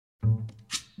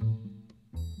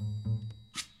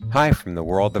Hi from the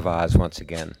world of Oz once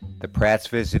again. The Pratts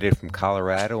visited from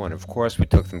Colorado, and of course we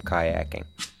took them kayaking.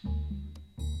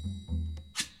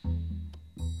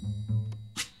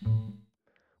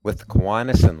 With the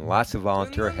Kiwanis and lots of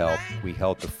volunteer help, we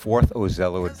held the 4th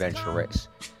Ozello Adventure Race,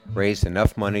 raised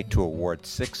enough money to award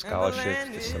 6 scholarships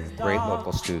to some great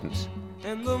local students.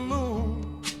 And the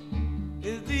moon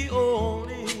is the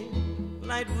only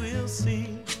light we'll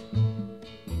see.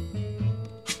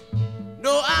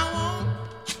 No, I won't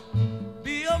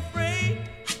be afraid.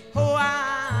 Oh,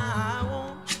 I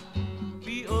won't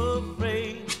be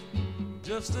afraid.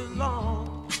 Just as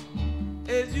long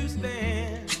as you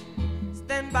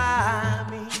stand by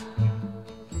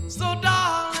me. So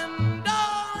darling,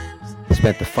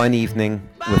 Spent the fun evening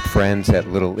with friends at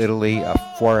Little Italy, a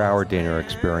 4-hour dinner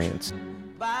experience.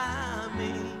 by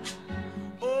me.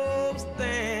 Oh,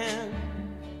 stand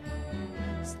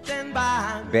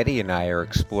by me. Betty and I are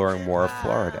exploring more of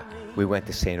Florida. We went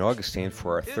to St. Augustine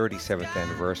for our 37th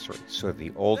anniversary, saw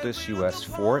the oldest U.S.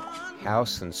 fort,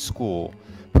 house, and school,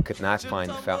 but could not find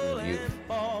the Fountain of Youth.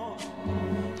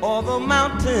 Or the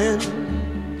mountain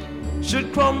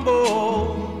should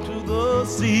crumble to the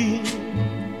sea.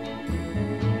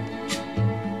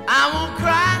 I won't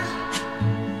cry.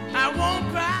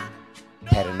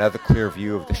 Had another clear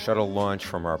view of the shuttle launch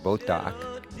from our boat dock.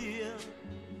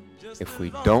 If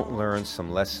we don't learn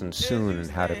some lessons soon on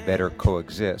how to better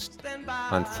coexist,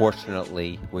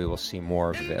 unfortunately, we will see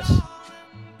more of this.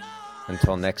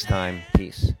 Until next time,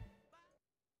 peace.